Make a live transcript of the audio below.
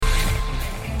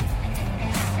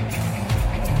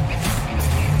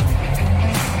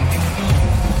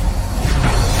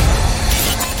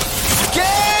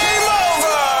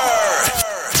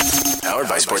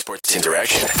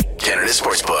Interaction, Canada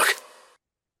Sportsbook.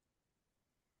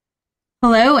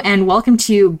 Hello and welcome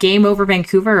to Game Over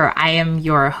Vancouver. I am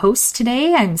your host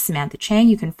today. I'm Samantha Chang.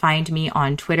 You can find me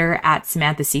on Twitter at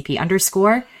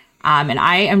SamanthaCP_. And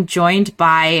I am joined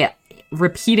by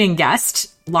repeating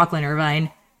guest, Lachlan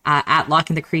Irvine, at Lock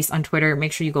in the Crease on Twitter.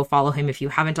 Make sure you go follow him if you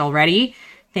haven't already.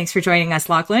 Thanks for joining us,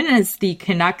 Lachlan, as the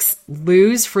Canucks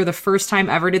lose for the first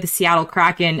time ever to the Seattle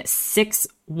Kraken,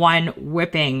 6-1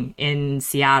 whipping in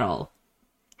Seattle.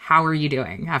 How are you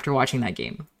doing after watching that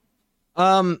game?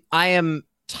 I am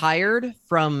tired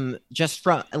from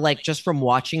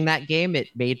watching that game. It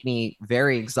made me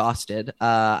very exhausted.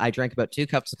 I drank about 2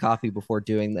 cups of coffee before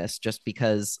doing this just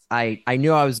because I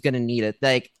knew I was going to need it.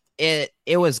 It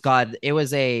was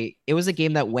a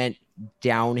game that went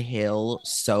downhill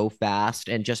so fast,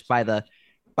 and just by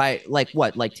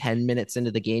 10 minutes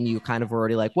into the game, you kind of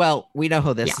already like, well, we know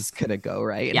how this is going to go,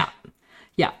 right? Yeah.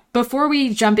 Before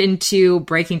we jump into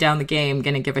breaking down the game, I'm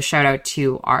going to give a shout out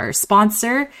to our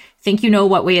sponsor. Think you know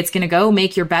what way it's going to go?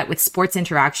 Make your bet with Sports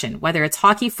Interaction. Whether it's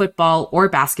hockey, football, or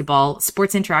basketball,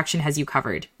 Sports Interaction has you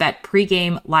covered. Bet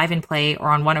pregame, live and play, or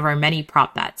on one of our many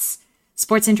prop bets.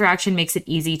 Sports Interaction makes it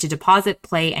easy to deposit,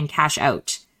 play, and cash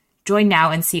out. Join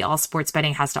now and see all sports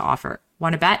betting has to offer.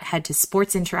 Want to bet? Head to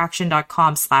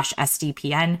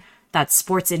sportsinteraction.com/SDPN. That's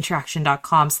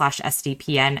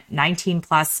sportsinteraction.com/SDPN. 19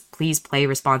 plus, please play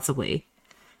responsibly.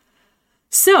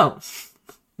 So,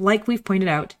 like we've pointed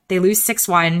out, they lose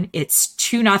 6-1. It's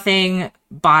 2-0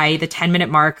 by the 10-minute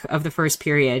mark of the first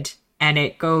period, and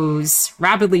it goes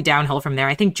rapidly downhill from there.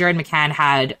 I think Jared McCann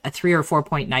had a 3 or 4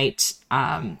 point night.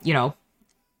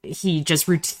 He just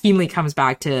routinely comes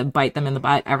back to bite them in the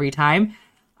butt every time.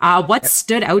 What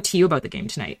stood out to you about the game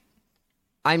tonight?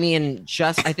 I mean,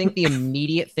 I think the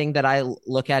immediate thing that I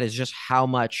look at is just how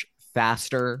much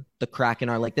faster the Kraken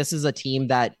are. Like, this is a team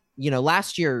that,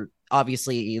 last year,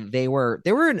 obviously they were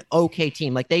an okay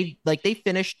team. They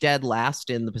finished dead last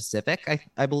in the Pacific,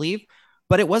 I believe,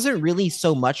 but it wasn't really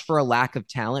so much for a lack of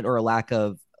talent or a lack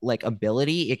of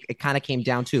ability. It kind of came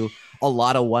down to a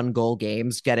lot of 1-goal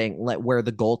games where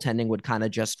the goaltending would kind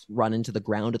of just run into the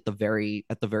ground at the very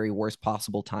worst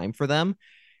possible time for them.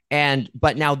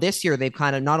 But now this year, they've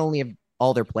kind of not only have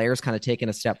all their players kind of taken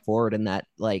a step forward, and that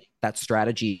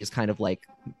strategy is kind of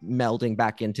melding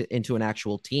back into an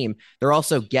actual team. They're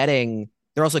also getting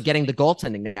the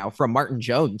goaltending now from Martin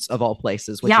Jones of all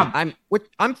places, which I'm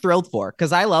thrilled for,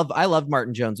 because I loved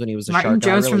Martin Jones when he was a Shark. Martin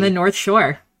Jones from the North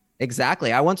Shore.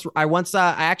 Exactly. I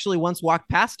actually once walked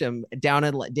past him down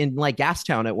in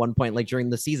Gastown at one point,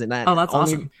 during the season. That's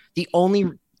awesome.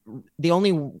 The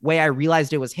only way I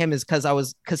realized it was him is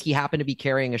because he happened to be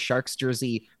carrying a Sharks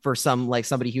jersey for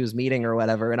somebody he was meeting or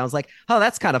whatever. And I was like, oh,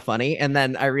 that's kind of funny. And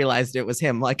then I realized it was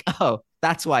him. Like, oh,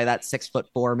 that's why that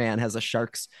 6'4" man has a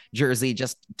Sharks jersey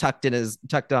just tucked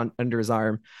on under his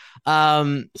arm.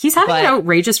 He's having an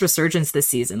outrageous resurgence this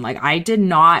season. I did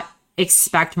not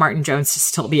expect Martin Jones to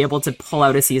still be able to pull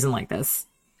out a season like this.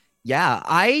 Yeah,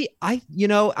 I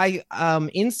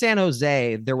in San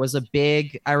Jose, there was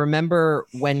I remember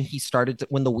when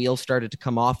the wheels started to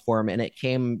come off for him, and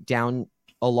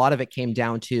a lot of it came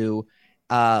down to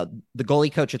the goalie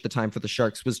coach at the time for the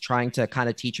Sharks was trying to kind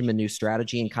of teach him a new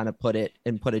strategy and kind of put a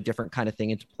different kind of thing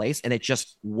into place. And it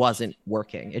just wasn't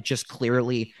working. It just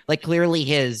clearly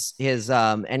his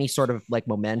any sort of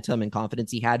momentum and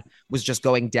confidence he had was just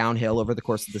going downhill over the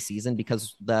course of the season,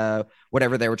 because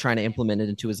whatever they were trying to implement it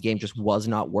into his game just was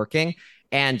not working.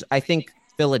 And I think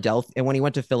Philadelphia, and when he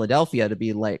went to Philadelphia to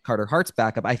be Carter Hart's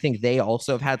backup, I think they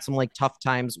also have had some tough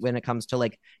times when it comes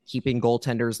to keeping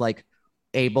goaltenders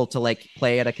able to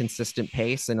play at a consistent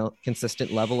pace and a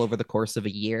consistent level over the course of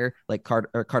a year,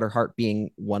 Carter Hart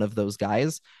being one of those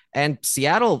guys. And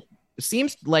Seattle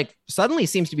suddenly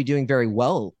seems to be doing very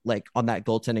well on that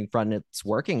goaltending front. It's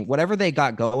working. Whatever they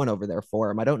got going over there for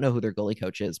him, I don't know who their goalie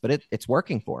coach is, but it's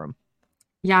working for him.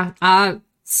 Yeah.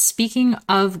 Speaking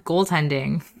of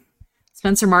goaltending,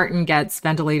 Spencer Martin gets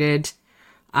ventilated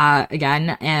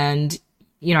again, and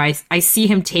I see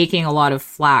him taking a lot of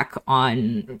flack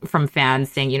from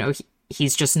fans saying,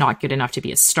 he's just not good enough to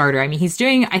be a starter. I mean,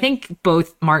 I think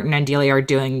both Martin and Delia are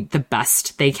doing the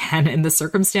best they can in the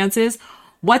circumstances.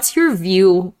 What's your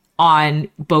view on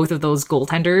both of those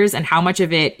goaltenders, and how much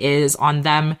of it is on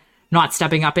them not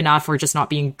stepping up enough or just not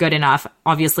being good enough?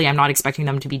 Obviously, I'm not expecting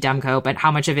them to be Demko, but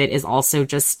how much of it is also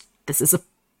just, this is a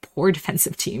poor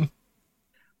defensive team?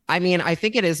 I mean, I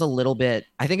think it's a little bit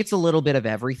of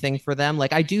everything for them.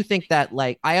 I do think that,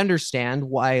 I understand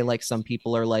why, some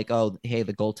people are oh, hey,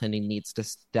 the goaltending needs to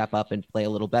step up and play a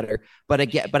little better. But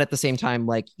at the same time,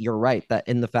 you're right that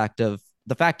in the fact of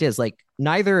the fact is, like,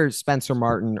 neither Spencer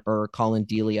Martin or Colin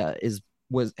Delia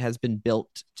has been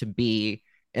built to be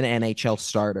an NHL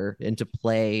starter and to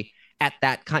play at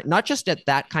that kind, not just at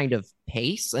that kind of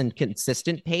pace and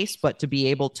consistent pace, but to be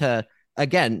able to,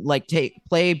 again, like,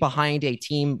 play behind a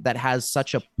team that has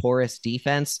such a porous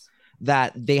defense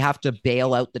that they have to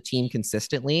bail out the team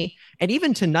consistently. And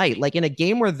even tonight, like in a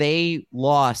game where they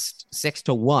lost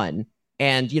 6-1,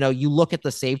 and you look at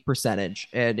the save percentage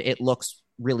and it looks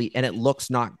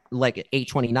not like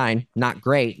 829, not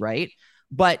great, right?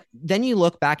 But then you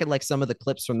look back at like some of the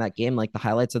clips from that game, like the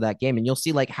highlights of that game, and you'll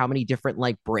see like how many different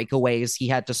like breakaways he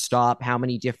had to stop, how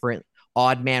many different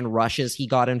odd man rushes he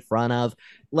got in front of.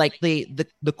 Like the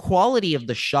quality of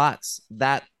the shots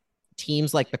that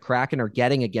teams like the Kraken are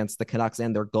getting against the Canucks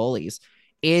and their goalies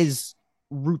is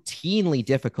routinely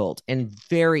difficult, and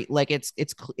very like it's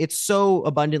so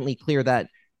abundantly clear that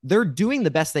they're doing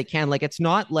the best they can. Like, it's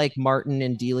not like Martin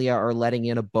and Delia are letting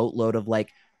in a boatload of like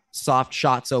soft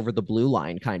shots over the blue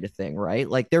line kind of thing, right?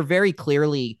 Like, they're very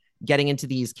clearly getting into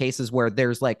these cases where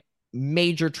there's like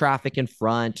major traffic in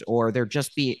front, or they're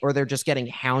just getting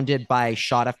hounded by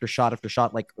shot after shot after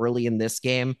shot, like early in this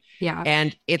game. Yeah.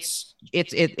 And it's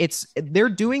they're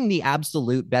doing the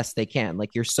absolute best they can.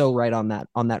 Like, you're so right on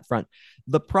that front.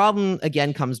 The problem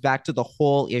again comes back to the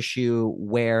whole issue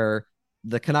where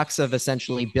the Canucks have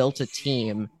essentially built a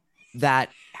team that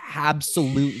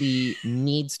absolutely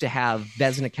needs to have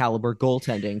Vezina caliber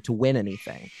goaltending to win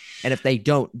anything. And if they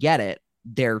don't get it,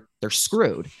 they're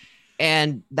screwed.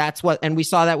 And we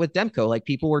saw that with Demko. Like,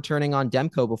 people were turning on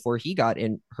Demko before he got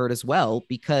hurt as well,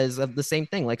 because of the same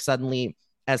thing. Like, suddenly,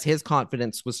 as his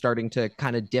confidence was starting to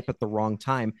kind of dip at the wrong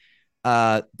time,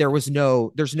 there's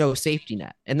no safety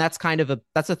net. And that's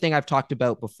that's a thing I've talked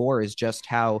about before, is just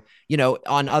how,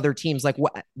 on other teams, like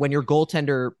when your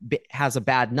goaltender has a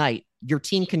bad night, your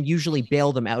team can usually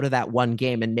bail them out of that one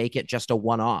game and make it just a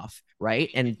one-off,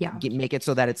 right? And make it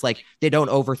so that it's like they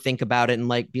don't overthink about it and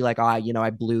like be like,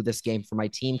 I blew this game for my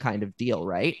team kind of deal,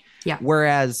 right? Yeah.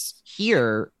 Whereas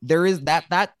here, there is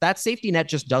that safety net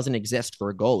just doesn't exist for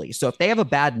a goalie. So if they have a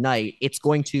bad night, it's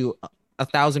going to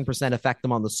 1,000% affect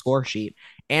them on the score sheet,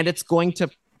 and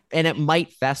it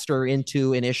might fester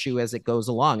into an issue as it goes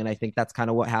along. And I think that's kind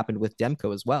of what happened with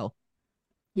Demko as well.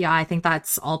 Yeah, I think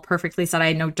that's all perfectly said.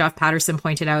 I know Jeff Patterson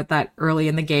pointed out that early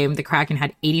in the game, the Kraken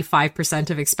had 85%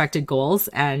 of expected goals.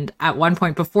 And at one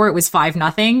point before it was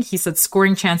 5-0, he said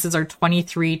scoring chances are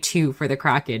 23-2 for the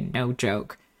Kraken. No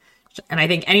joke. And I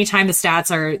think anytime the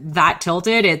stats are that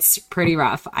tilted, it's pretty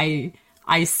rough. I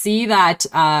see that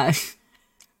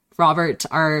Robert,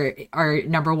 our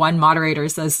number one moderator,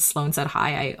 says Sloan said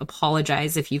hi. I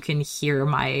apologize if you can hear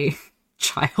my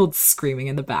child screaming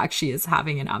in the back. She is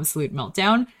having an absolute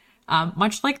meltdown,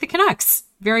 much like the Canucks.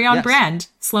 Very on brand.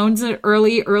 Sloan's an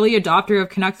early adopter of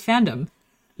Canuck fandom.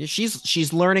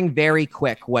 She's learning very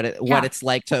quick what it's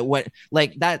like to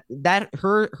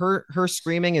her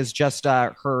screaming is just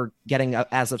her getting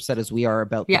as upset as we are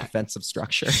about the defensive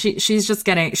structure. She's just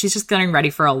getting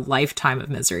ready for a lifetime of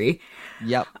misery.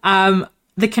 Yep.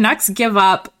 The Canucks give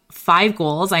up 5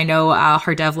 goals. I know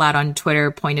Hardev Lad on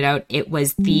Twitter pointed out it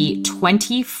was the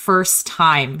 21st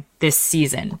time this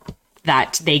season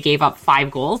that they gave up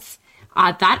 5 goals.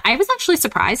 That I was actually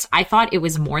surprised. I thought it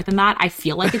was more than that. I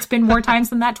feel like it's been more times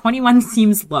than that. 21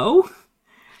 seems low,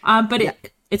 but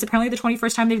it's apparently the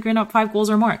 21st time they've given up 5 goals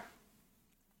or more.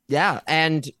 Yeah,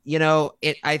 and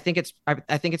I think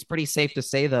it's pretty safe to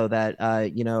say though that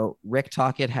Rick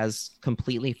Tocchet has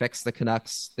completely fixed the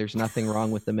Canucks. There's nothing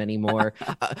wrong with them anymore.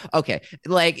 Okay,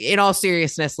 like, in all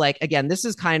seriousness, like, again, this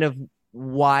is kind of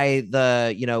why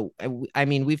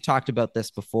we've talked about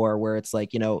this before, where it's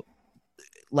like,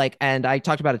 like, and I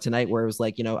talked about it tonight, where it was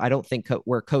like, I don't think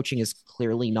where coaching is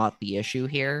clearly not the issue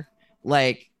here.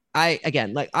 Like, I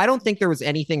don't think there was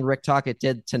anything Rick Tocchet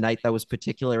did tonight that was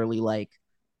particularly like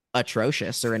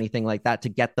atrocious or anything like that to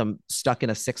get them stuck in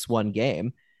a 6-1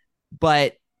 game.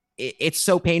 But it's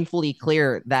so painfully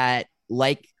clear that,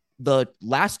 like the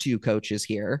last 2 coaches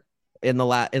here in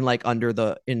a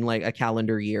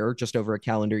calendar year, just over a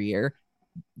calendar year,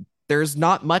 there's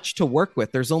not much to work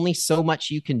with. There's only so much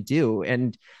you can do.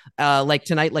 And like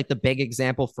tonight, like the big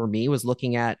example for me was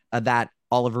looking at that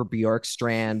Oliver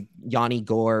Bjorkstrand, Yanni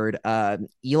Gord,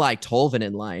 Eli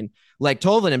Tolvanen line. Like,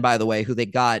 Tolvanen, by the way, who they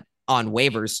got on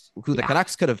waivers, who the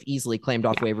Canucks could have easily claimed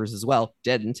off waivers as well,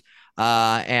 didn't.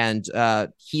 And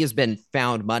he has been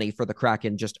found money for the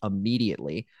Kraken just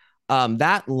immediately.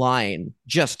 That line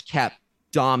just kept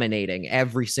dominating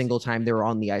every single time they were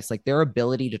on the ice. Like, their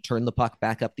ability to turn the puck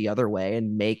back up the other way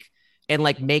and make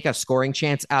a scoring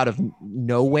chance out of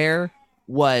nowhere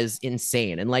was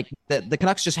insane. And like the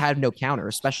Canucks just had no counter,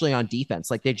 especially on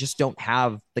defense. Like they just don't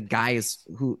have the guys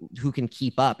who can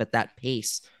keep up at that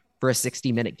pace for a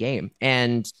 60-minute game.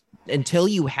 And until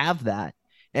you have that,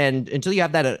 and until you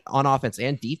have that on offense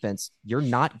and defense, you're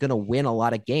not going to win a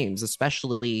lot of games,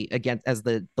 especially against as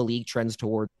the league trends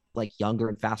toward like younger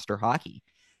and faster hockey.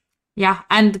 Yeah,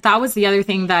 and that was the other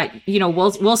thing that,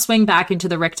 we'll swing back into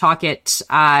the Rick Tocchet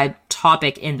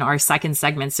topic in our second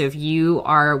segment. So if you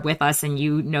are with us and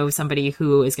you know somebody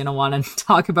who is going to want to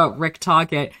talk about Rick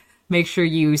Tocchet, make sure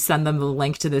you send them the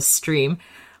link to this stream.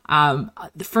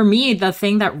 For me, the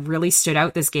thing that really stood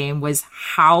out this game was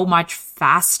how much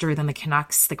faster than the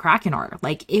Canucks the Kraken are.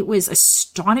 Like, it was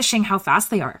astonishing how fast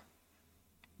they are.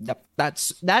 Yep,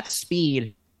 that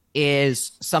speed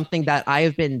is something that I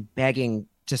have been begging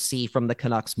to see from the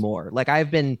Canucks more. Like, I've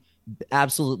been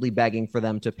absolutely begging for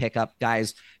them to pick up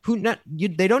guys who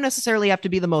they don't necessarily have to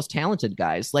be the most talented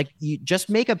guys. Like, you just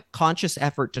make a conscious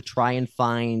effort to try and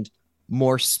find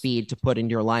more speed to put in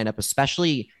your lineup,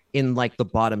 especially in like the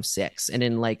bottom six and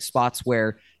in like spots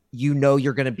where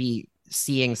you're going to be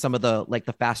seeing some of the like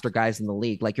the faster guys in the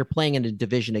league. Like, you're playing in a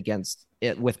division against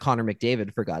it with Connor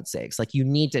McDavid, for God's sakes. Like, you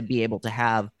need to be able to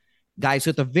have guys who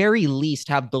at the very least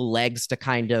have the legs to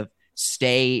kind of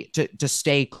stay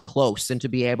close and to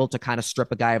be able to kind of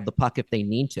strip a guy of the puck if they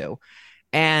need to.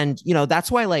 And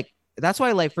that's why like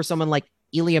for someone like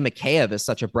Ilya Mikheyev is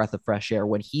such a breath of fresh air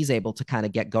when he's able to kind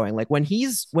of get going. Like, when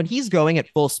he's going at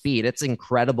full speed, it's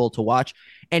incredible to watch.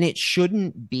 And it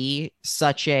shouldn't be so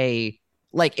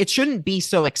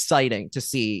exciting to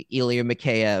see Ilya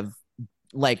Mikheyev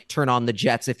like turn on the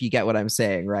jets, if you get what I'm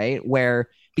saying, right?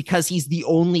 Because he's the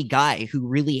only guy who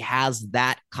really has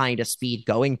that kind of speed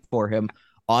going for him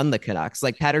on the Canucks.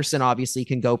 Like, Pettersson obviously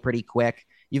can go pretty quick.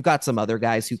 You've got some other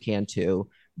guys who can too,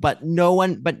 but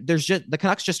the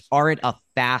Canucks just aren't a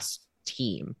fast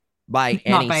team by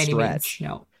any stretch. Any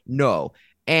means, no.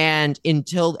 And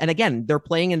again, they're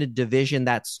playing in a division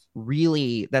that's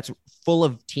full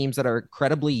of teams that are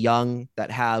incredibly young,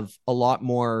 that have a lot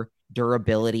more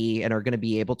durability and are going to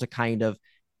be able to kind of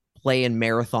stay in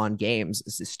marathon games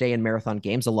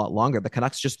a lot longer. The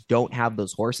Canucks just don't have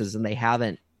those horses, and they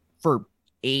haven't for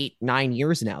 8-9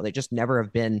 years now. They just never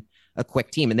have been a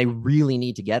quick team, and they really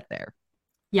need to get there.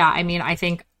 Yeah, I mean, I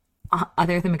think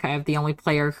other than Mikheyev, the only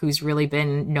player who's really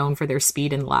been known for their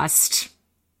speed in the last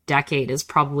decade is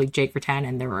probably Jake Virtanen,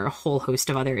 and there are a whole host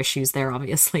of other issues there,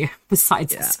 obviously,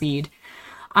 besides the speed.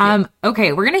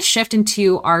 Okay, we're going to shift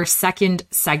into our second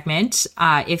segment.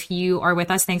 If you are with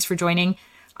us, thanks for joining.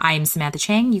 I'm Samantha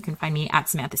Chang. You can find me at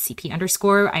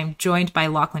SamanthaCP_. I'm joined by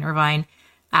Lachlan Irvine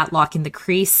at Lock in the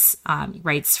Crease. He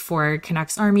writes for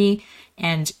Canucks Army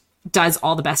and does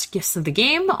all the best gifts of the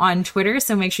game on Twitter.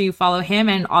 So make sure you follow him,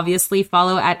 and obviously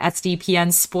follow at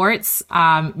SDPN Sports.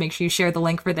 Make sure you share the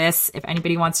link for this if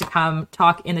anybody wants to come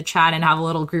talk in the chat and have a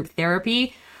little group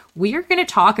therapy. We are going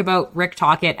to talk about Rick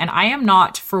Tocchet, and I am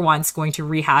not for once going to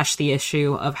rehash the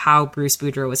issue of how Bruce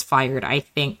Boudreau was fired. I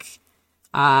think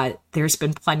there's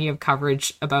been plenty of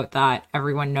coverage about that.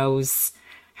 Everyone knows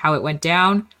how it went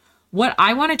down. What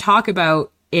I want to talk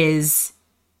about is,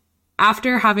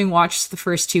 after having watched the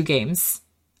first two games,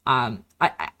 I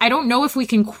don't know if we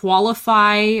can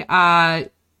qualify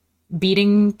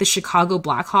beating the Chicago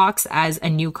Blackhawks as a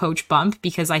new coach bump,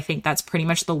 because I think that's pretty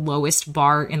much the lowest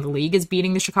bar in the league, is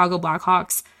beating the Chicago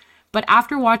Blackhawks. But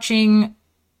after watching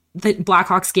the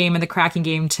Blackhawks game and the Kraken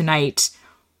game tonight,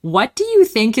 what do you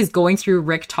think is going through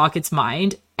Rick Tocchet's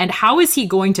mind, and how is he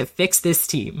going to fix this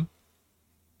team?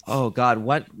 Oh God,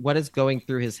 what is going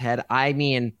through his head? I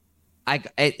mean,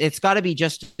 it's got to be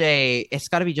just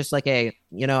like a,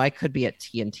 I could be at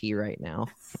TNT right now.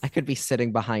 I could be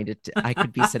sitting behind it. I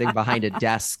could be sitting behind a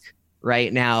desk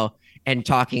right now and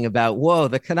talking about, whoa,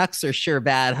 the Canucks are sure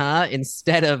bad, huh?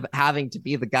 Instead of having to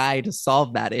be the guy to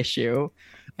solve that issue.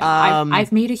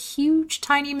 I've made a huge,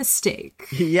 tiny mistake.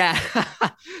 Yeah.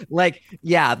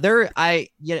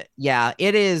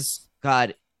 It is.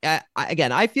 God.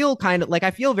 Again, I feel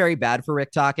very bad for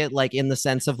Rick Tocchet, like in the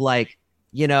sense of like,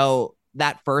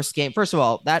 that first game. First of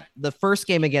all, the first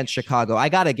game against Chicago, I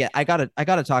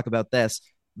gotta talk about this.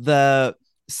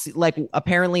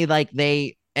 Apparently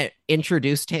they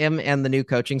introduced him and the new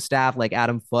coaching staff, like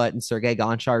Adam Foote and Sergei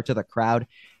Gonchar, to the crowd.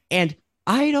 And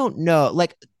I don't know,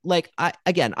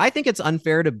 I think it's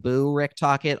unfair to boo Rick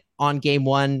Tocchet on game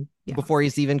one before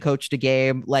he's even coached a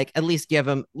game. Like, at least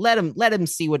let him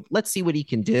see let's see what he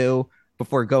can do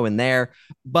before going there.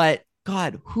 But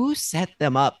God, who set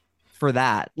them up for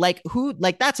that?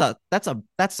 That's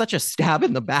such a stab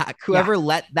in the back. Whoever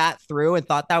let that through and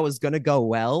thought that was going to go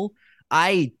well,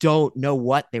 I don't know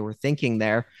what they were thinking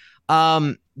there.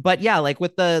 But yeah, like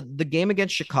with the game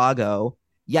against Chicago,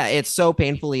 yeah, it's so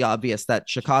painfully obvious that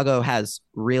Chicago has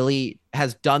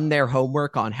done their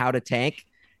homework on how to tank.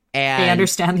 They And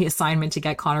understand the assignment to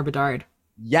get Connor Bedard.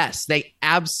 yes, they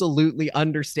absolutely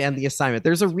understand the assignment.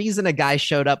 There's a reason a guy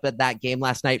showed up at that game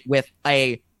last night with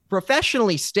a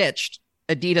professionally stitched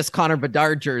Adidas Connor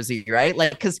Bedard jersey, right?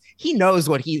 Like, because he knows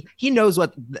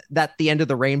that the end of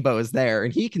the rainbow is there,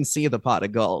 and he can see the pot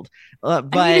of gold. I mean,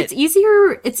 But it's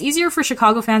easier for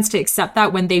Chicago fans to accept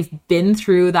that when they've been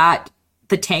through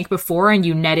the tank before and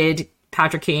you netted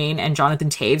Patrick Kane and Jonathan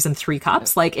Taves in 3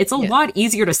 cups. Like, it's a lot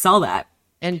easier to sell that.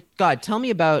 And God, tell me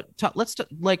about talk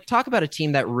about a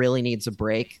team that really needs a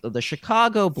break. The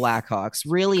Chicago Blackhawks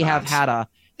really have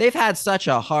they've had such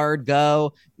a hard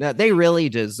go. They really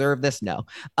deserve this. No.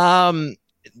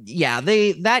 Yeah,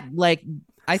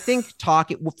 I think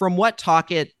from what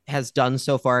Talkit has done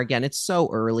so far, again, it's so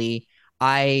early.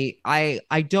 I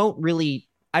don't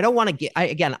want to get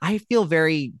I feel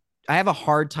very I have a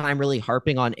hard time really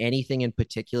harping on anything in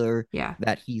particular Yeah.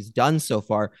 that he's done so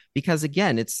far because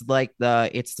again, it's the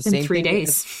In same three thing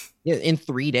days. in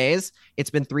 3 days.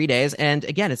 It's been 3 days, and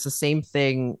again, it's the same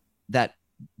thing that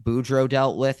Boudreaux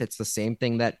dealt with. It's the same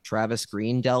thing that Travis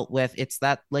Green dealt with. It's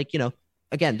that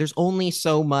again, there's only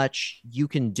so much you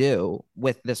can do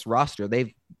with this roster.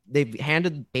 They've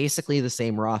handed basically the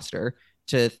same roster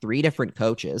to 3 different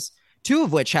coaches, 2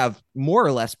 of which have more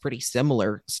or less pretty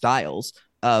similar styles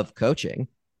of coaching.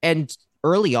 And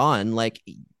early on, like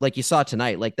you saw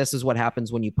tonight, like this is what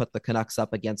happens when you put the Canucks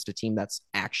up against a team that's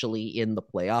actually in the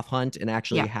playoff hunt and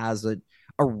actually has a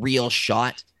real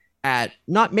shot at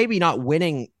maybe not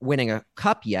winning a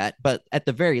cup yet, but at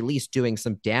the very least doing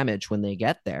some damage when they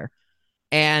get there.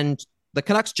 And the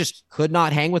Canucks just could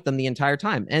not hang with them the entire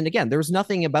time. And again, there was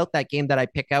nothing about that game that I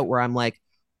pick out where I'm like,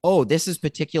 oh, this is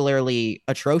particularly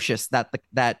atrocious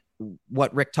that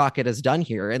what Rick Tocchet has done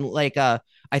here. And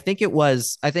I think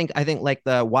like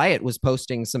the Wyatt was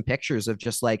posting some pictures of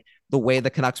just like the way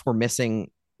the Canucks were missing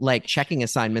like checking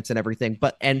assignments and everything.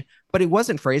 But he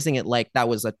wasn't phrasing it like that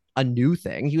was a new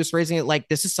thing. He was phrasing it like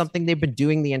this is something they've been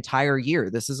doing the entire year.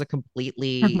 This is a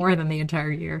completely More than the entire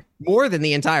year. More than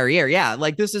the entire year. Yeah.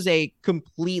 Like this is a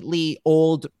completely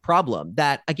old problem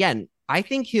that again, I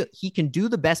think he can do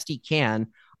the best he can.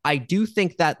 I do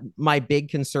think that my big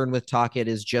concern with Tocchet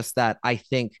is just that I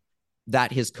think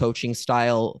that his coaching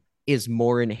style is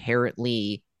more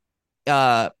inherently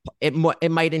it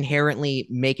might inherently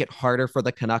make it harder for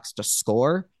the Canucks to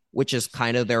score, which is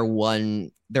kind of their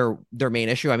main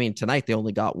issue. I mean, tonight they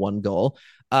only got 1 goal.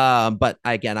 But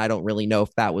again, I don't really know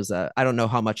if that was I don't know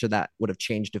how much of that would have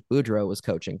changed if Boudreaux was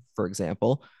coaching, for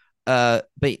example. But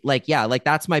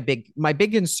that's my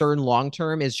big concern long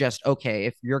term is just okay,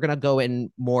 if you're gonna go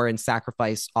in more and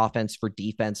sacrifice offense for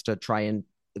defense to try and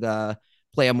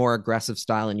play a more aggressive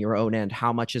style in your own end,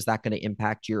 how much is that going to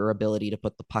impact your ability to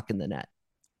put the puck in the net?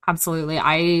 Absolutely.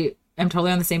 I am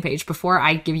totally on the same page. Before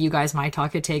I give you guys my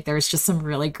Tocchet take, there's just some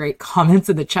really great comments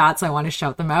in the chat, so I want to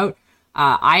shout them out.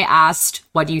 I asked,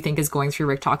 what do you think is going through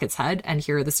Rick Tocchet's head? And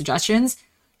here are the suggestions.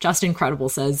 Just Incredible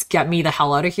says, get me the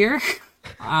hell out of here.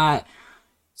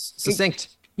 Succinct.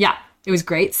 Yeah, it was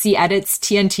great. C edits,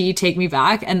 TNT, take me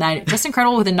back. And then Just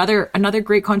Incredible with another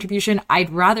great contribution. I'd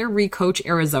rather recoach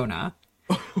Arizona.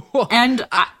 And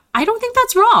I don't think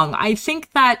that's wrong. I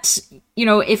think that,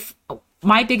 if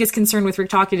my biggest concern with Rick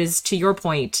Tocchet is, to your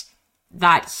point,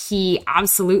 that he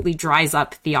absolutely dries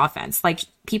up the offense. Like,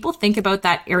 people think about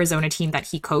that Arizona team that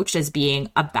he coached as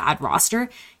being a bad roster.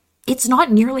 It's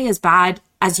not nearly as bad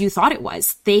as you thought it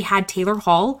was. They had Taylor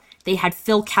Hall. They had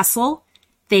Phil Kessel.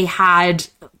 They had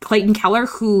Clayton Keller,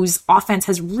 whose offense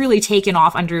has really taken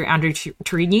off under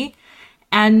Tourigny.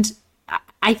 And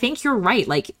I think you're right.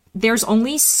 Like, there's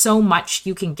only so much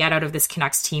you can get out of this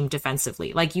Canucks team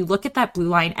defensively. Like, you look at that blue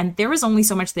line, and there is only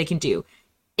so much they can do.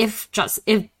 If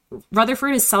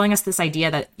Rutherford is selling us this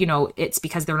idea that, it's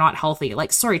because they're not healthy.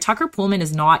 Like, sorry, Tucker Pullman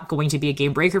is not going to be a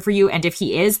game breaker for you. And if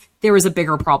he is, there is a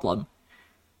bigger problem.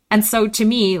 And so to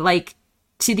me, like,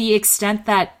 to the extent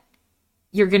that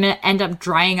you're going to end up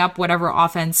drying up whatever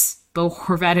offense Bo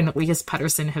Horvat and Elias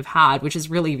Pettersson have had, which is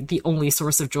really the only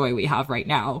source of joy we have right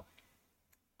now.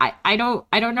 I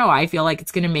don't know. I feel like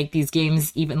it's going to make these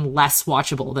games even less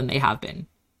watchable than they have been.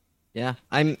 Yeah,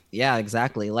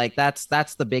 exactly. Like that's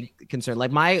the big concern.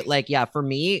 For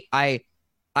me,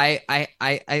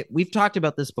 we've talked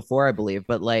about this before, I believe,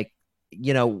 but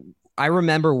I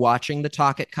remember watching the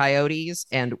Tocchet Coyotes,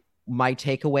 and my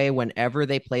takeaway whenever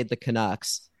they played the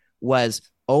Canucks was,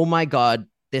 oh my God,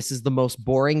 this is the most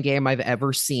boring game I've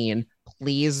ever seen.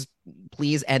 Please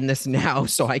end this now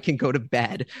so I can go to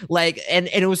bed. And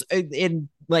it was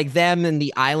like them and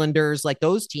the Islanders, like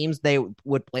those teams, they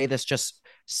would play this just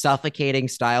suffocating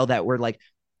style that were like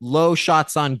low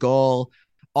shots on goal,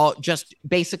 all just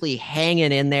basically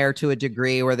hanging in there to a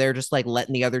degree where they're just like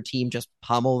letting the other team just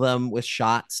pummel them with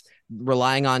shots,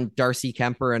 relying on Darcy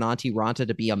Kemper and Antti Ranta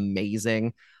to be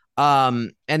amazing.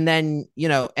 And then,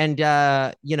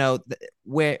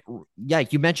 where, yeah,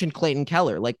 you mentioned Clayton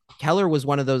Keller. Like Keller was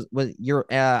one of those,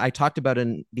 I talked about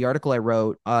in the article I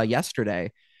wrote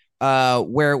yesterday,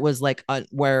 where it was like,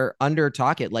 where under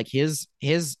Tocchet, like his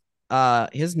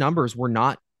numbers were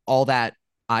not all that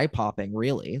eye popping,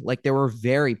 really. Like they were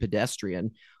very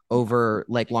pedestrian over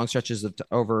like long stretches of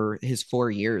over his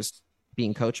 4 years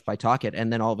being coached by Tocchet.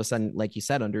 And then all of a sudden, like you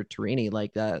said, under Torini,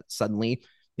 like suddenly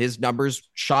his numbers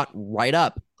shot right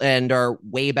up and are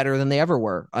way better than they ever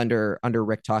were under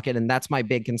Rick Tocchet. And that's my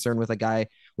big concern with a guy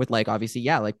with like, obviously,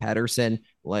 yeah, like Pettersson,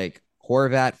 like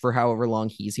Horvat for however long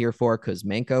he's here for,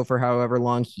 Kuzmenko for however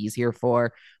long he's here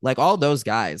for, like all those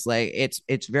guys. Like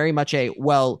it's very much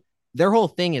well, their whole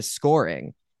thing is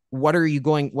scoring.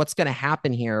 What's going to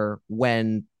happen here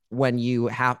when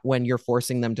you're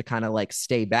forcing them to kind of like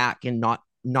stay back and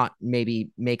not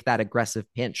maybe make that aggressive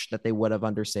pinch that they would have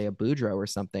under, say, a Boudreaux or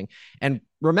something. And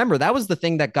remember, that was the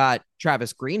thing that got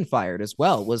Travis Green fired as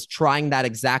well, was trying that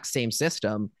exact same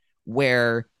system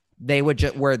where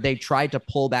where they tried to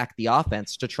pull back the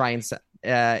offense to try and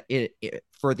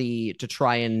to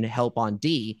try and help on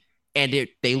D, and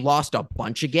they lost a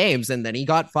bunch of games, and then he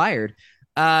got fired.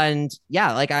 And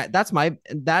yeah, like that's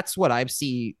what I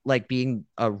see like being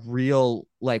a real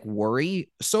like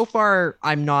worry. So far,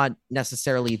 I'm not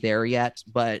necessarily there yet,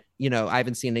 but I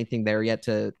haven't seen anything there yet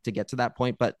to get to that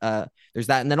point. But there's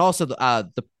that, and then also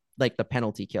the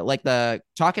penalty kill. Like the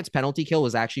Tocchet's penalty kill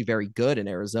was actually very good in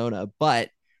Arizona,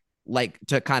 but like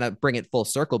to kind of bring it full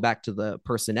circle back to the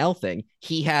personnel thing,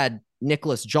 he had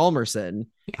Nicholas Hjalmarsson,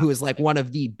 who is like one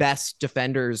of the best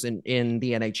defenders in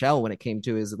the NHL when it came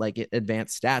to his like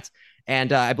advanced stats.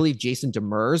 And I believe Jason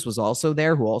Demers was also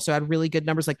there, who also had really good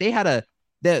numbers. Like they had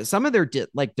some of their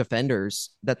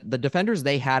defenders, that the defenders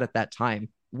they had at that time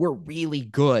were really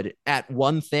good at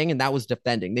one thing, and that was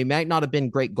defending. They might not have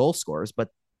been great goal scorers, but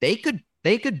they could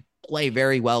play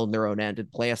very well in their own end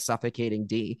and play a suffocating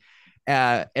D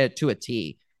to a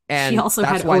T. And he also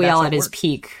had OEL at his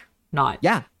peak, not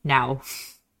now.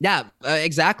 Yeah,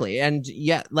 exactly. And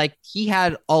yeah, like he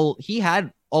had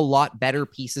a lot better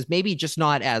pieces, maybe just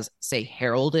not as, say,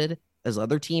 heralded as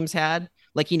other teams had.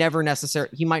 Like he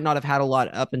might not have had a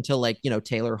lot up until like,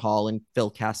 Taylor Hall and Phil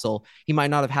Kessel. He might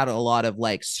not have had a lot of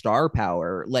like star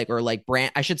power,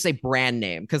 brand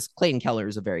name, because Clayton Keller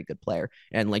is a very good player.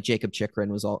 And like Jacob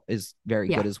Chikrin is very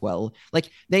good as well. Like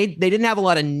they didn't have a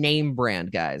lot of name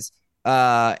brand guys.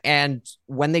 And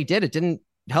when they did, it didn't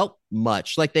help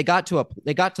much. Like they got to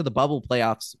the bubble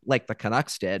playoffs like the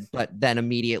Canucks did, but then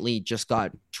immediately just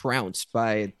got trounced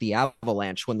by the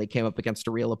Avalanche when they came up against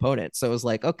a real opponent. So it was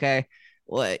like, okay,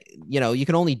 well, you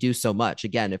can only do so much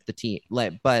again if the team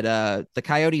but the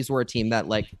Coyotes were a team that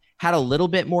like had a little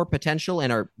bit more potential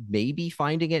and are maybe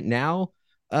finding it now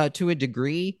to a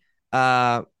degree.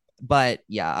 But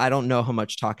yeah, I don't know how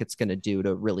much Tocchet's going to do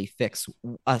to really fix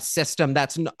a system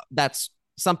that's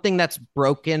something that's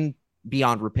broken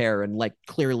beyond repair and like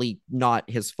clearly not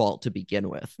his fault to begin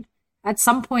with. At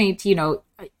some point,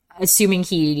 assuming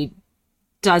he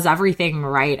does everything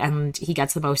right and he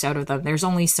gets the most out of them, there's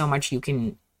only so much you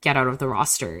can get out of the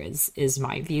roster is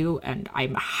my view, and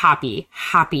I'm happy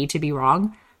to be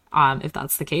wrong if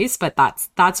that's the case, but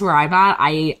that's where I'm at.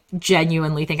 I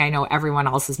genuinely think, I know everyone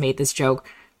else has made this joke,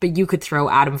 but you could throw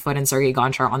Adam Foote and Sergei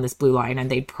Gonchar on this blue line and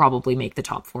they'd probably make the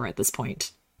top 4 at this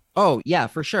point. Oh yeah,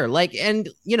 for sure. Like, and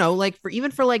like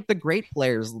for like the great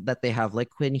players that they have, like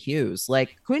Quinn Hughes.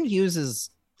 Like Quinn Hughes is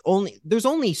there's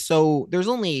only so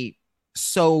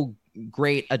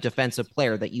great a defensive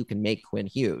player that you can make Quinn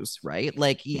Hughes, right?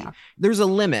 Like there's a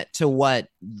limit to what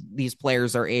these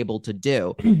players are able to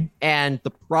do. And the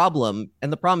problem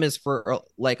is for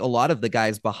like a lot of the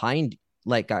guys behind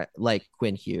like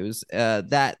Quinn Hughes,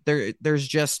 that there's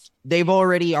just, they've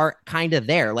already are kind of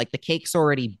there. Like the cake's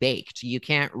already baked. You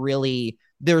can't really,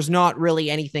 there's not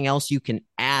really anything else you can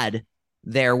add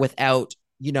there without,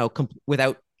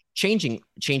 without changing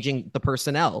the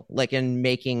personnel, like, and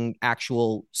making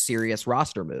actual serious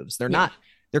roster moves. They're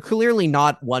clearly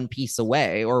not one piece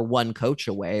away or one coach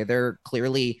away. They're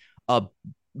clearly a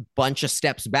bunch of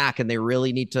steps back, and they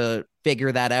really need to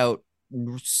figure that out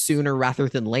sooner rather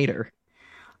than later.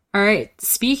 All right.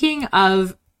 Speaking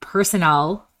of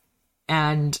personnel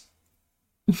and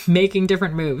making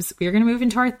different moves, we are going to move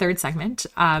into our third segment.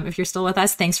 If you're still with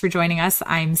us, thanks for joining us.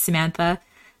 I'm Samantha.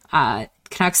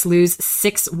 Canucks lose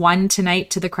 6-1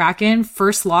 tonight to the Kraken.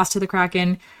 First loss to the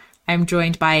Kraken. I'm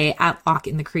joined by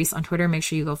 @LockInTheCrease on Twitter. Make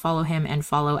sure you go follow him and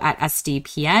follow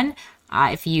 @SDPN.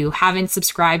 If you haven't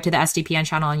subscribed to the SDPN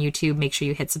channel on YouTube, make sure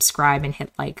you hit subscribe and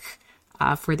hit like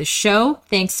for the show.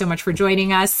 Thanks so much for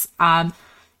joining us.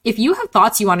 If you have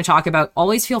thoughts you want to talk about,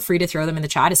 always feel free to throw them in the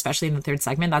chat, especially in the third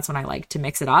segment. That's when I like to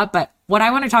mix it up. But what I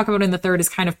want to talk about in the third is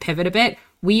kind of pivot a bit.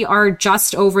 We are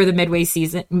just over the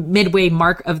midway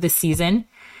mark of the season.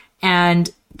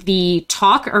 And the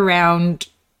talk around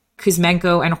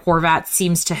Kuzmenko and Horvat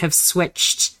seems to have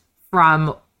switched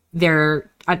from they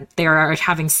are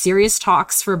having serious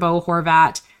talks for Bo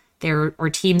Horvat. There are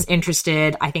teams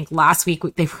interested. I think last week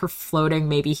they were floating.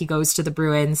 Maybe he goes to the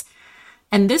Bruins.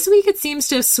 And this week it seems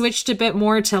to have switched a bit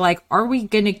more to like, are we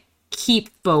going to keep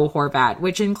Bo Horvat?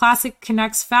 Which in classic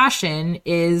Canucks fashion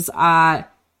is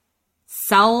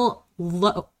sell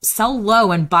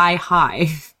low and buy high.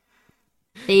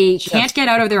 They can't get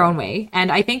out of their own way.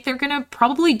 And I think they're going to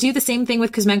probably do the same thing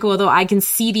with Kuzmenko, although I can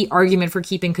see the argument for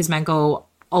keeping Kuzmenko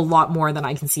a lot more than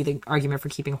I can see the argument for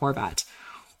keeping Horvat.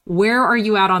 Where are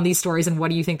you at on these stories, and what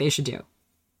do you think they should do?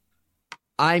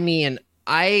 I mean,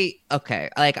 I've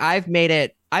made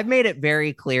it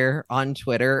very clear on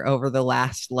Twitter over the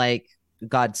last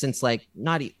since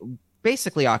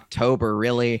basically October,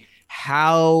 really,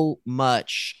 how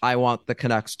much I want the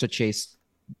Canucks to chase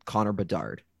Connor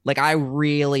Bedard. Like, I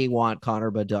really want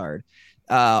Connor Bedard.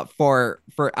 I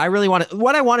really want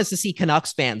what I want is to see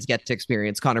Canucks fans get to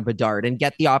experience Connor Bedard and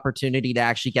get the opportunity to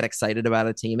actually get excited about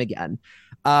a team again.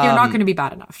 They're not going to be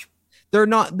bad enough. They're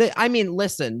not.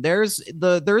 Listen, there's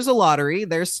a lottery.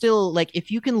 There's still, like,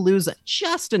 if you can lose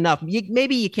just enough,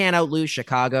 maybe you can't outlose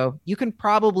Chicago. You can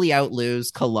probably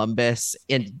outlose Columbus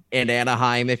and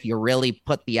Anaheim if you really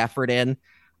put the effort in.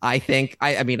 I think.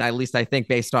 I mean, at least I think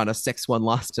based on a 6-1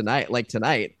 loss tonight.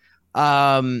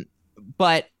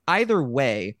 But either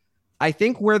way, I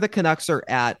think where the Canucks are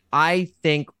at, I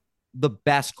think the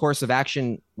best course of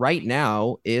action right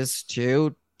now is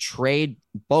to trade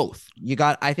both.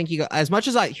 As much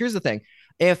as here's the thing.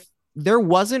 If there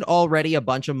wasn't already a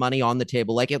bunch of money on the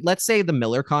table, let's say the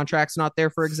Miller contract's not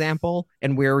there, for example,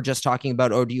 and we're just talking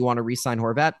about, do you want to re-sign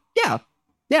Horvat?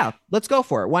 Yeah, let's go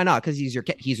for it. Why not? Because he's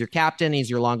your captain. He's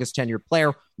your longest tenured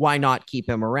player. Why not keep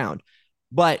him around?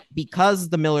 But because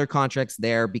the Miller contract's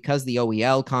there, because the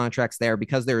OEL contract's there,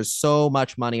 because there is so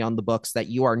much money on the books that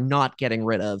you are not getting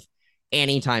rid of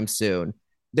anytime soon,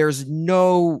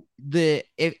 if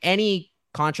any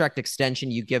contract extension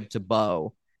you give to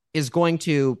Bo is going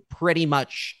to pretty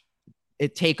much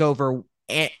take over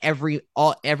every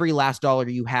last dollar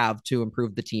you have to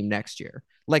improve the team next year.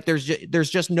 Like, there's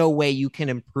just no way you can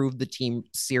improve the team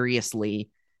seriously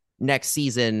next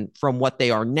season from what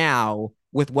they are now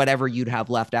with whatever you'd have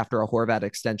left after a Horvat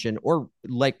extension, or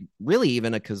like really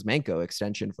even a Kuzmenko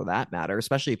extension for that matter,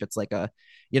 especially if it's like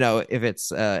if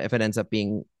it ends up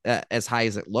being as high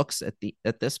as it looks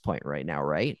at this point right now.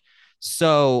 Right.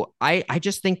 So I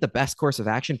just think the best course of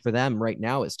action for them right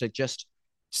now is to just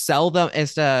sell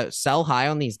high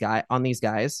on these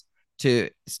guys, to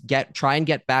try and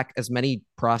get back as many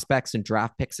prospects and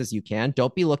draft picks as you can.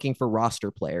 Don't be looking for roster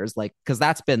players, because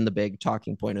that's been the big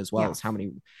talking point as well.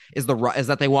 Is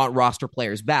that they want roster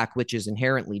players back, which is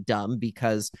inherently dumb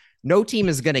because no team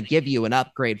is going to give you an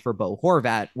upgrade for Bo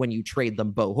Horvat when you trade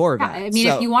them Bo Horvat. Yeah, I mean,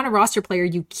 if you want a roster player,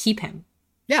 you keep him.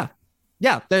 Yeah.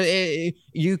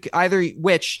 You either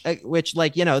which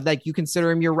you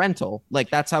consider him your rental. Like,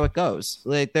 that's how it goes.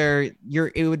 Like,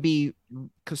 it would be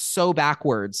so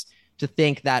backwards to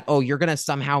think that, you're going to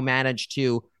somehow manage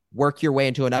to work your way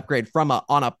into an upgrade from a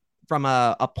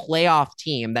playoff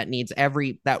team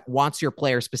that wants your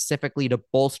player specifically to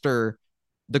bolster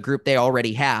the group they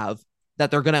already have,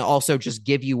 that they're going to also just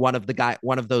give you one of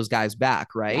those guys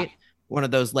back, right? Yeah. One of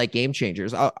those game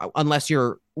changers, unless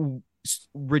you're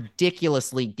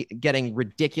getting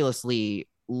ridiculously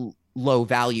low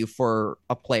value for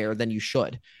a player than you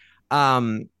should.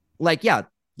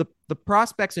 The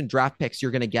prospects and draft picks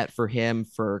you're going to get for him,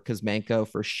 for Kuzmenko,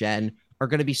 for Shen are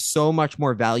going to be so much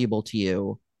more valuable to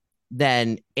you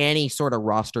than any sort of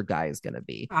roster guy is going to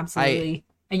be. Absolutely.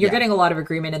 And you're getting a lot of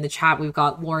agreement in the chat. We've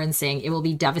got Lauren saying it will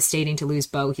be devastating to lose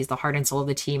Bo. He's the heart and soul of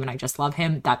the team, and I just love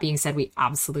him. That being said, we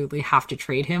absolutely have to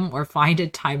trade him or find a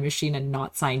time machine and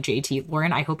not sign JT.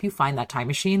 Lauren, I hope you find that time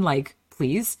machine,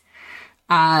 please.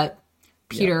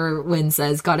 Peter Wynn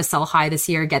says, got to sell high this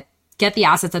year, get the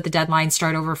assets at the deadline,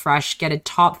 start over fresh, get a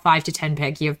top 5 to 10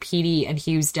 pick. You have Petey and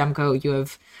Hughes, Demko. You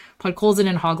have Podkolzin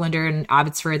and Hoglander and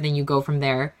Abbotsford, and then you go from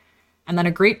there. And then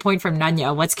a great point from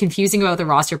Nunya. What's confusing about the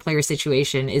roster player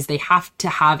situation is they have to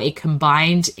have a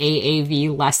combined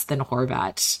AAV less than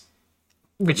Horvat,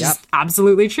 which is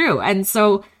absolutely true. And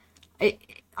so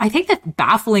I think the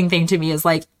baffling thing to me is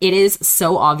like, it is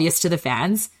so obvious to the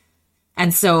fans.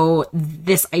 And so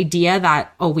this idea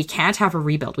that, oh, we can't have a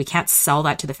rebuild, we can't sell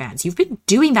that to the fans. You've been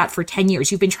doing that for 10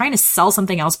 years. You've been trying to sell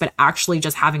something else, but actually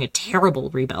just having a terrible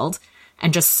rebuild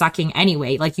and just sucking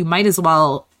anyway. Like, you might as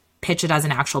well pitch it as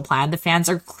an actual plan. The fans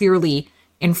are clearly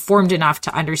informed enough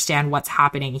to understand what's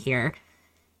happening here.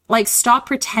 Like, stop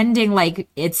pretending like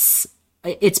it's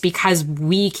because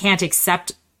we can't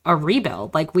accept a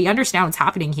rebuild. Like, we understand what's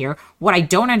happening here. What I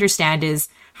don't understand is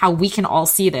how we can all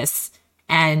see this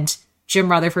and Jim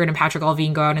Rutherford and Patrick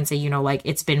Allvin go out and say, you know, like,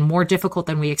 it's been more difficult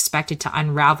than we expected to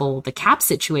unravel the cap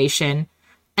situation.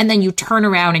 And then you turn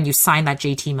around and you sign that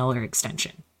JT Miller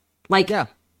extension. Like, yeah.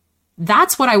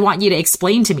 That's what I want you to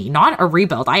explain to me, not a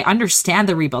rebuild. I understand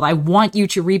the rebuild. I want you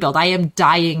to rebuild. I am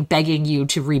dying, begging you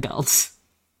to rebuild.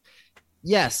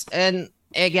 Yes. And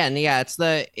again, yeah,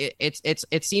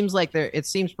 it seems like it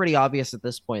seems pretty obvious at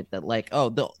this point that like,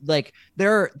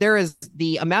 there is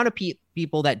the amount of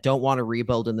people that don't want to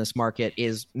rebuild in this market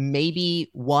is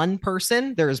maybe one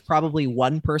person. There is probably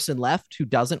one person left who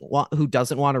doesn't want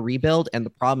to rebuild. And the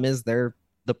problem is they're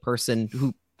the person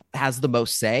who has the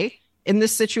most say in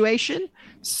this situation.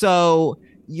 So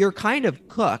you're kind of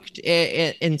cooked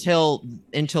until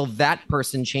that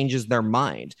person changes their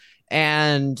mind.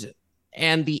 And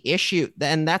the issue,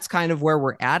 and that's kind of where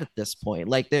we're at this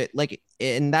point.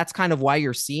 And that's kind of why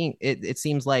you're seeing it. It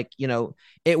seems like, you know,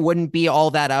 it wouldn't be all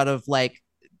that out of like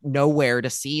nowhere to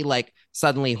see like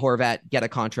suddenly Horvat get a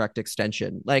contract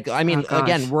extension. Like, I mean,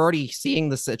 again, we're already seeing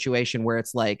the situation where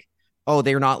it's like, oh,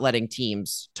 they're not letting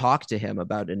teams talk to him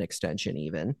about an extension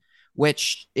even,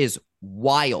 which is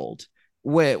wild.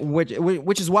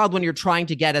 Which is wild when you're trying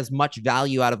to get as much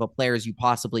value out of a player as you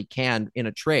possibly can in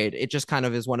a trade. It just kind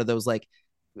of is one of those like,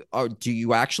 do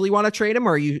you actually want to trade him,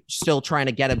 or are you still trying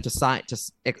to get him to sign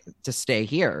to stay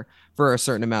here for a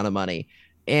certain amount of money?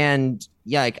 And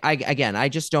yeah, like, I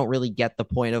just don't really get the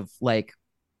point of like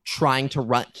trying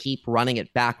to keep running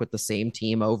it back with the same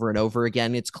team over and over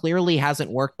again. It's clearly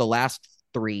hasn't worked the last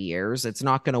 3 years. It's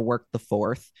not going to work the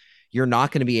fourth. You're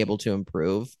not going to be able to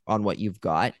improve on what you've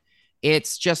got.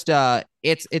 It's just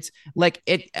it's like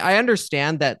it. I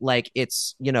understand that like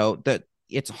it's, you know, that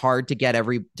it's hard to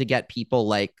get people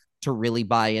like to really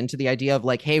buy into the idea of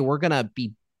like, hey, we're gonna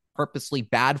be purposely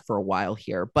bad for a while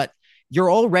here, but you're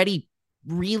already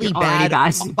really bad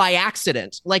by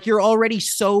accident. Like, you're already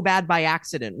so bad by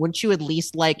accident. Wouldn't you at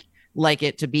least like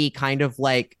it to be kind of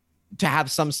like to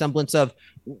have some semblance of,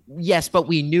 yes, but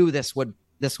we knew this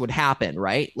would happen,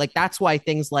 right? Like, that's why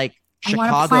things like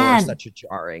Chicago are such a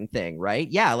jarring thing, right?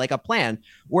 Yeah, like a plan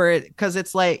because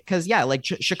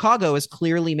Chicago has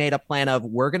clearly made a plan of,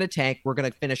 we're going to tank, we're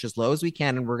going to finish as low as we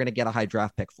can, and we're going to get a high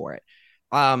draft pick for it.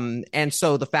 And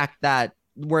so the fact that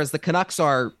whereas the Canucks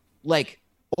are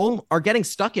getting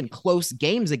stuck in close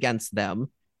games against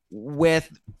them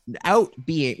without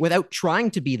trying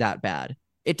to be that bad,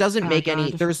 it doesn't make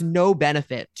there's no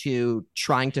benefit to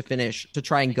try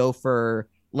and go for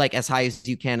like as high as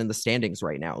you can in the standings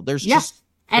right now. There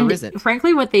isn't.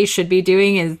 Frankly, what they should be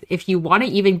doing is, if you want to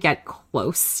even get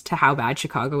close to how bad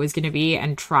Chicago is going to be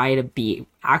and try to be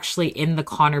actually in the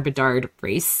Connor Bedard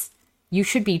race, you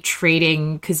should be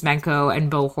trading Kuzmenko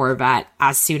and Bo Horvat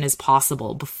as soon as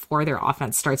possible before their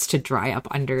offense starts to dry up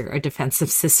under a defensive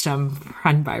system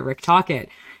run by Rick Tocchet.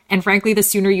 And frankly, the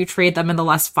sooner you trade them and the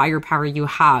less firepower you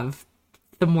have,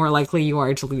 the more likely you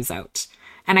are to lose out.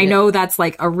 And I know that's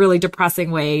like a really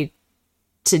depressing way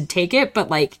to take it, but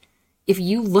like, if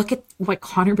you look at what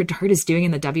Connor Bedard is doing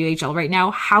in the WHL right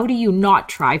now, how do you not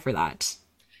try for that?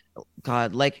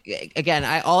 God, like, again,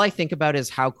 all I think about is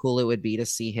how cool it would be to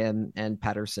see him and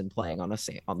Pettersson playing on the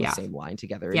same line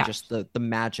together, and just the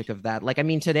magic of that. Like, I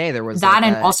mean, today there was that,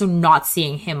 and also not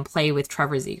seeing him play with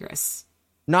Trevor Zegras.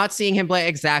 Not seeing him play,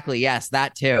 exactly. Yes,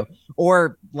 that too.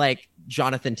 Or like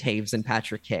Jonathan Taves and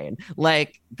Patrick Kane.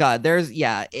 Like, God,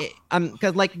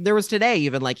 because like there was today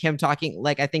even like him talking,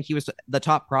 like, I think he was the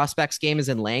top prospects game is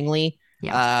in Langley.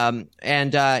 Yeah.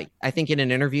 And I think in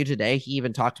an interview today, he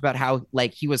even talked about how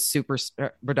like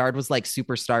Bedard was like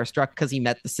super starstruck because he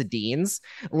met the Sedins.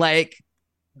 Like,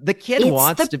 the kid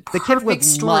the kid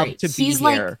would love to be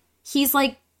here. He's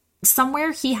like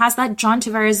somewhere he has that John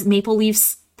Tavares Maple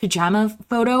Leafs pajama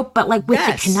photo, but like with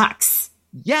the Canucks.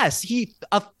 Yes, he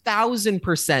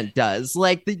 1,000% does.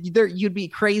 Like, you'd be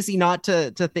crazy not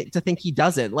to think he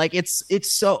doesn't. Like, it's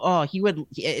so he would.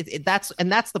 That's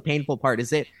the painful part,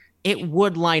 is it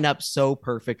would line up so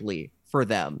perfectly for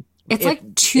them. It's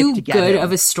like too good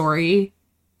of a story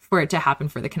for it to happen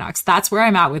for the Canucks. That's where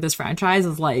I'm at with this franchise,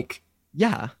 is like,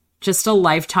 yeah, just a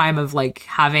lifetime of like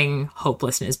having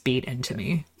hopelessness beat into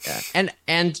me. Yeah.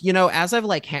 And you know, as I've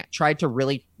like tried to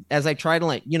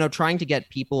like, you know, trying to get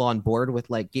people on board with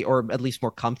like, or at least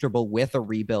more comfortable with a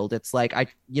rebuild, it's like,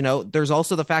 you know, there's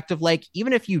also the fact of like,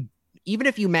 even if you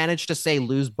manage to say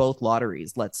lose both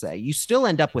lotteries, let's say, you still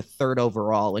end up with third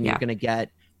overall, and you're going to get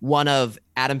one of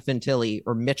Adam Fantilli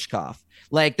or Mitchkov.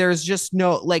 Like, there's just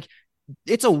no, like,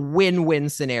 it's a win-win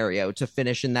scenario to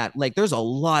finish in that. Like, there's a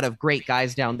lot of great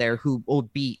guys down there who will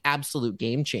be absolute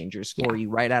game changers for you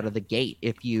right out of the gate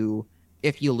if you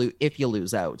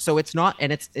lose out. So it's not,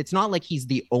 and it's not like he's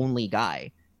the only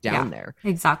guy down there.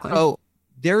 Exactly. So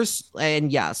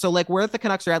so like where the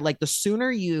Canucks are at, like the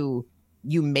sooner you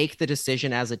make the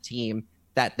decision as a team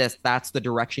that that's the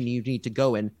direction you need to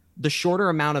go in, the shorter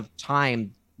amount of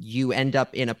time you end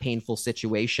up in a painful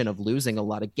situation of losing a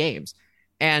lot of games.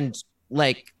 And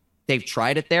like, they've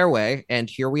tried it their way, and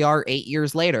here we are 8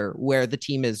 years later, where the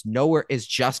team is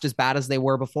just as bad as they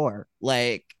were before.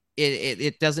 Like,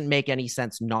 it doesn't make any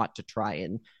sense not to try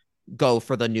and go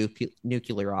for the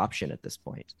nuclear option at this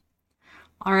point.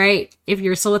 All right. If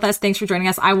you're still with us, thanks for joining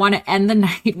us. I want to end the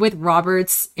night with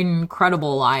Robert's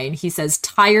incredible line. He says,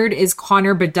 "Tired is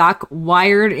Connor Bedard,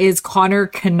 wired is Connor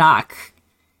Canuck."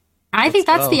 And I think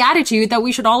that's the attitude that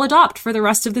we should all adopt for the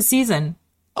rest of the season.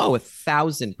 Oh,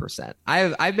 1,000%.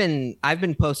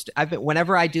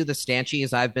 Whenever I do the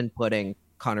Stanchies, I've been putting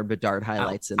Connor Bedard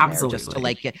highlights in there just to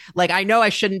like, I know I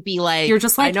shouldn't be like, you're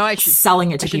just like,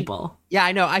 selling it to people. Yeah,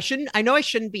 I know I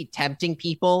shouldn't be tempting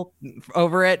people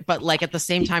over it, but like at the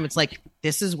same time, it's like,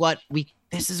 this is what we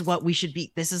should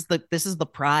be. This is the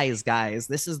prize, guys.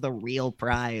 This is the real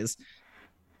prize.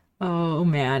 Oh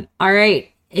man. All right.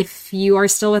 If you are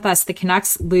still with us, the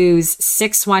Canucks lose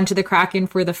 6-1 to the Kraken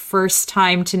for the first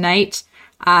time tonight.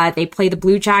 They play the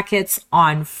Blue Jackets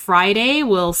on Friday.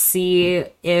 We'll see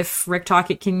if Rick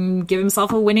Tocchet can give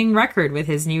himself a winning record with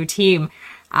his new team.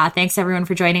 Thanks everyone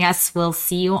for joining us. We'll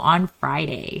see you on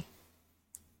Friday.